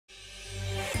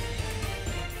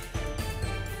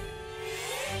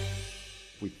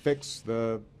if we fix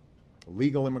the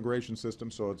legal immigration system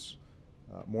so it's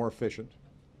more efficient,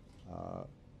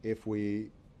 if we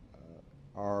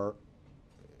are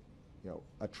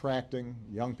attracting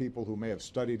young people who may have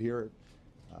studied here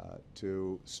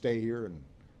to stay here and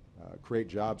create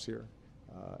jobs here,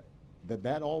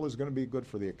 that all is going to be good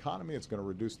for the economy. It's going to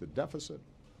reduce the deficit.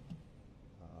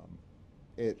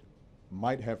 It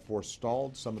might have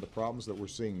forestalled some of the problems that we're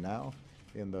seeing now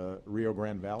in the Rio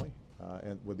Grande Valley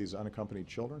and with these unaccompanied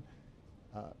children.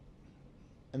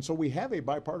 And so we have a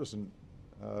bipartisan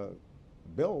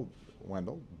bill,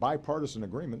 Wendell, bipartisan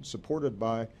agreement supported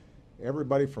by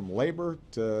everybody from labor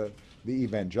to the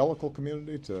evangelical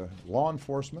community to law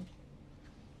enforcement.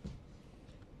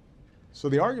 So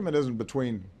the argument isn't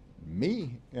between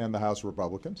me and the House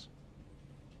Republicans.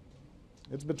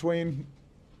 It's between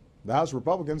the House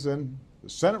Republicans and the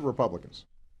Senate Republicans.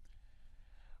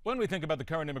 When we think about the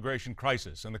current immigration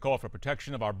crisis and the call for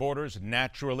protection of our borders,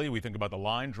 naturally we think about the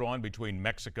line drawn between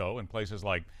Mexico and places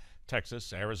like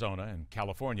Texas, Arizona, and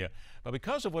California. But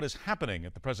because of what is happening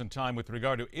at the present time with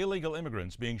regard to illegal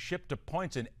immigrants being shipped to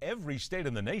points in every state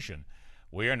in the nation,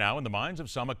 we are now in the minds of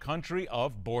some a country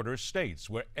of border states,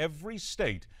 where every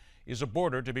state is a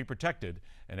border to be protected,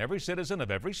 and every citizen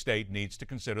of every state needs to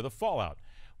consider the fallout.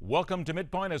 Welcome to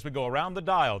MidPoint as we go around the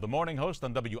dial, the morning host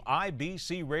on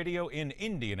WIBC Radio in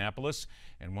Indianapolis,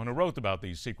 and one who wrote about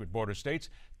these secret border states,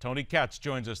 Tony Katz,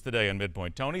 joins us today on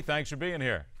MidPoint. Tony, thanks for being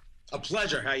here. A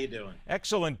pleasure. How you doing?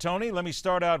 Excellent, Tony. Let me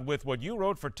start out with what you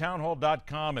wrote for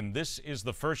townhall.com, and this is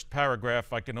the first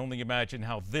paragraph. I can only imagine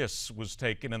how this was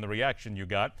taken and the reaction you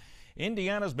got.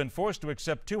 Indiana's been forced to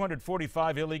accept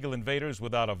 245 illegal invaders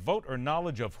without a vote or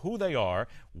knowledge of who they are,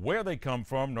 where they come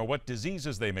from, nor what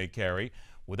diseases they may carry,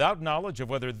 without knowledge of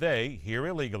whether they, here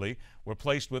illegally, were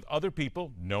placed with other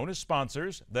people known as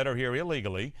sponsors that are here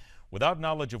illegally, without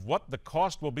knowledge of what the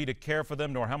cost will be to care for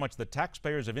them, nor how much the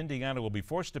taxpayers of Indiana will be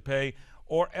forced to pay,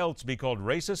 or else be called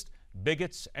racist,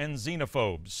 bigots, and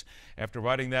xenophobes. After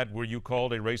writing that, were you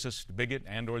called a racist, bigot,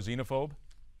 and or xenophobe?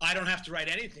 I don't have to write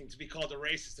anything to be called a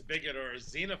racist, a bigot, or a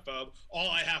xenophobe. All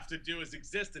I have to do is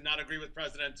exist and not agree with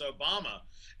President Obama.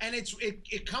 And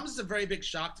it comes as a very big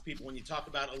shock to people when you talk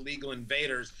about illegal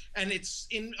invaders. And it's,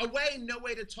 in a way, no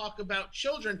way to talk about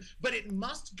children, but it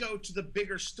must go to the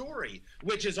bigger story,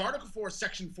 which is Article 4,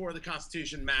 Section 4 of the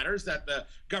Constitution matters, that the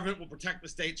government will protect the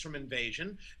states from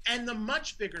invasion. And the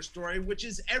much bigger story, which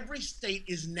is every state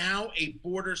is now a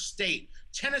border state.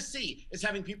 Tennessee is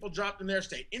having people dropped in their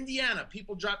state. Indiana,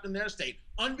 people dropped in their state,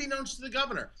 unbeknownst to the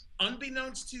governor,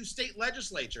 unbeknownst to state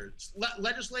legislators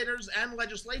and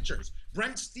legislatures.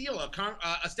 Brent Steele,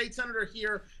 a state senator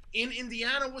here in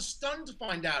Indiana, was stunned to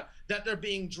find out that they're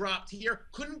being dropped here,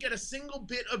 couldn't get a single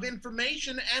bit of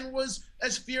information, and was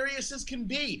as furious as can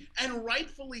be. And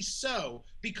rightfully so,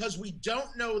 because we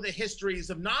don't know the histories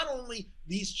of not only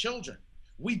these children,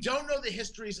 we don't know the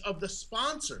histories of the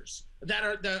sponsors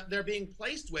that they're being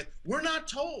placed with. We're not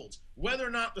told whether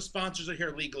or not the sponsors are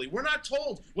here legally. We're not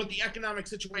told what the economic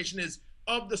situation is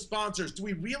of the sponsors. Do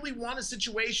we really want a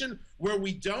situation where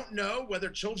we don't know whether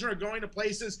children are going to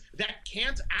places that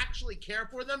can't actually care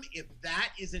for them, if that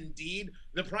is indeed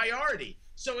the priority?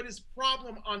 So it is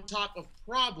problem on top of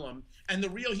problem. And the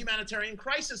real humanitarian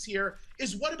crisis here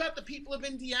is, what about the people of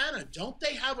Indiana? Don't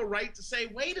they have a right to say,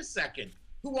 wait a second,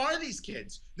 who are these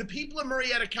kids? The people of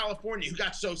Marietta, California, who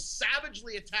got so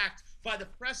savagely attacked by the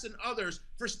press and others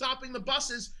for stopping the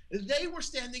buses, they were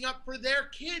standing up for their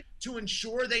kids to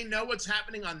ensure they know what's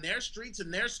happening on their streets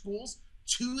and their schools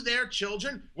to their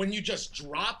children. When you just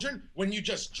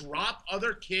drop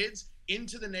other kids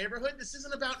into the neighborhood, this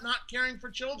isn't about not caring for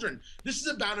children. This is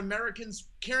about Americans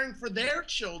caring for their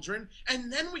children,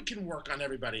 and then we can work on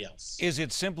everybody else. Is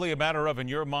it simply a matter of, in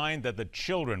your mind, that the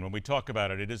children, when we talk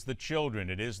about it, it is the children,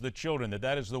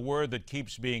 that is the word that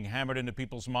keeps being hammered into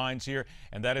people's minds here,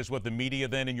 and that is what the media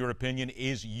then, in your opinion,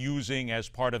 is using as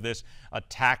part of this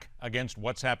attack against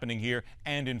what's happening here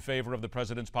and in favor of the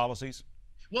president's policies?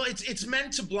 Well, it's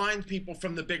meant to blind people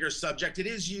from the bigger subject. It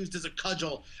is used as a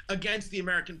cudgel against the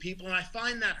American people, and I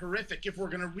find that horrific. If we're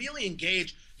going to really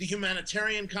engage the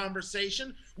humanitarian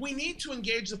conversation, we need to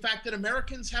engage the fact that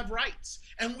Americans have rights,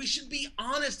 and we should be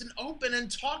honest and open in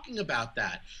talking about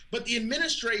that. But the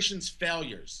administration's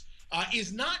failures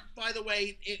is not, by the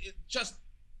way, just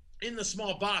in the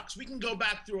small box. We can go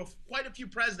back through quite a few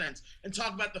presidents and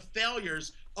talk about the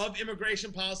failures of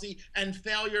immigration policy and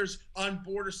failures on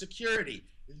border security.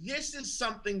 This is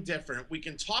something different. We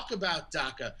can talk about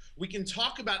DACA. We can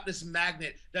talk about this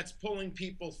magnet that's pulling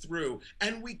people through.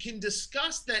 And we can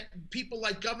discuss that people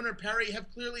like Governor Perry have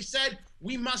clearly said,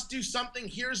 we must do something.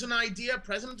 Here's an idea.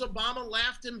 President Obama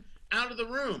laughed him out of the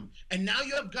room. And now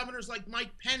you have governors like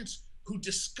Mike Pence, who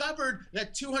discovered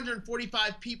that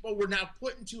 245 people were now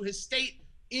put into his state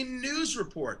in news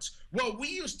reports. Well, we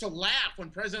used to laugh when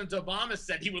President Obama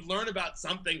said he would learn about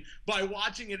something by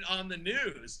watching it on the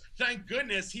news. Thank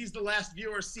goodness he's the last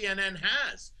viewer CNN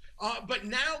has. But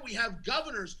now we have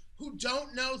governors who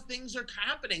don't know things are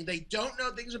happening. They don't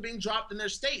know things are being dropped in their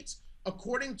states.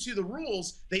 According to the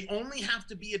rules, they only have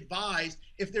to be advised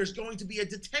if there's going to be a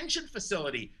detention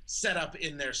facility set up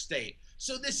in their state.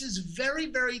 So this is very,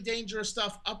 very dangerous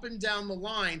stuff up and down the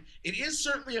line. It is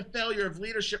certainly a failure of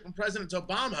leadership from President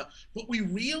Obama, but we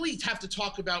really have to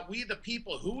talk about we the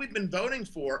people, who we've been voting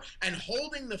for, and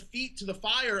holding the feet to the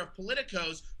fire of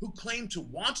politicos who claim to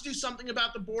want to do something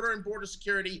about the border and border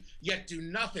security, yet do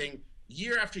nothing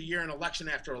year after year and election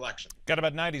after election. Got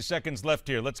about 90 seconds left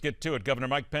here. Let's get to it. Governor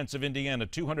Mike Pence of Indiana,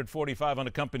 245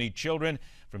 unaccompanied children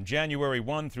from January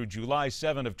 1 through July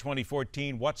 7 of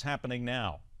 2014. What's happening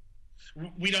now?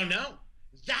 We don't know.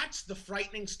 That's the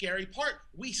frightening, scary part.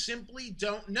 We simply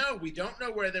don't know. We don't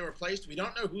know where they were placed. We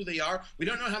don't know who they are. We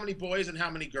don't know how many boys and how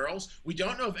many girls. We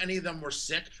don't know if any of them were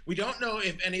sick. We don't know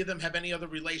if any of them have any other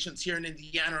relations here in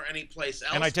Indiana or any place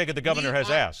else. And I take it the governor has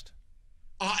asked.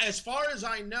 As far as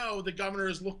I know, the governor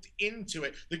has looked into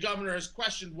it. The governor has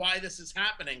questioned why this is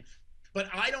happening. But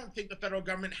I don't think the federal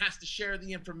government has to share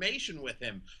the information with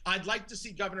him. I'd like to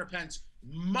see Governor Pence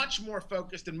much more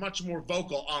focused and much more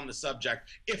vocal on the subject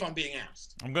if I'm being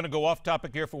asked. I'm going to go off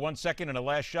topic here for 1 second and a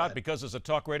last shot, because as a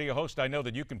talk radio host, I know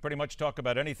that you can pretty much talk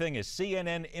about anything. A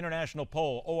CNN international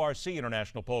poll, ORC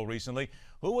international poll recently,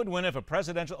 who would win if a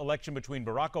presidential election between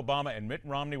Barack Obama and Mitt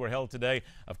Romney were held today?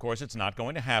 Of course, it's not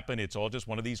going to happen. It's all just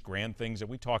one of these grand things that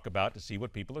we talk about to see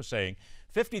what people are saying.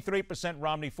 53%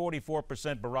 Romney,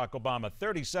 44% Barack Obama.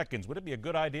 30 seconds. Would it be a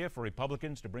good idea for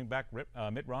Republicans to bring back Mitt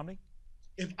Romney?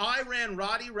 If I ran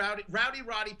Roddy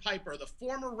Piper, the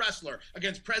former wrestler,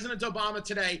 against President Obama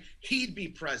today, he'd be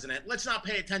president. Let's not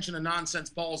pay attention to nonsense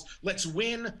polls. Let's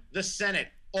win the Senate.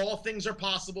 All things are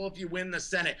possible if you win the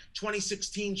Senate.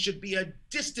 2016 should be a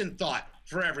distant thought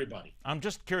for everybody. I'm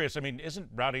just curious. I mean, isn't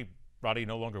Roddy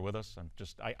no longer with us?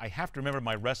 I have to remember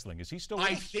my wrestling. Is he still with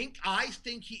us? I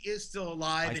think he is still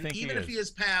alive, and even if he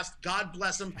has passed, God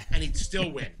bless him, and he'd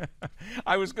still win.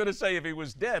 I was going to say, if he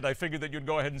was dead, I figured that you'd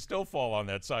go ahead and still fall on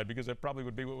that side, because that probably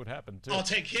would be what would happen too. I'll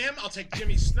take him. I'll take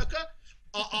Jimmy Snuka.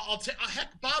 I'll take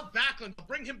heck, Bob Backlund. I'll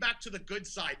bring him back to the good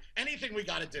side. Anything we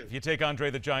got to do. If you take Andre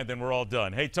the Giant, then we're all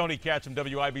done. Hey, Tony Katz from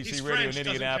WIBC Radio in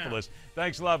Indianapolis.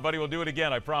 Thanks a lot, buddy. We'll do it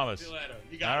again, I promise. See you later.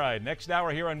 You got it. All right, next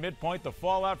hour here on MidPoint, the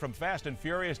fallout from Fast and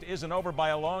Furious isn't over by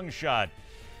a long shot.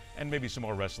 And maybe some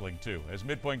more wrestling, too, as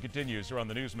MidPoint continues here on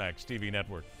the Newsmax TV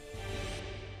network.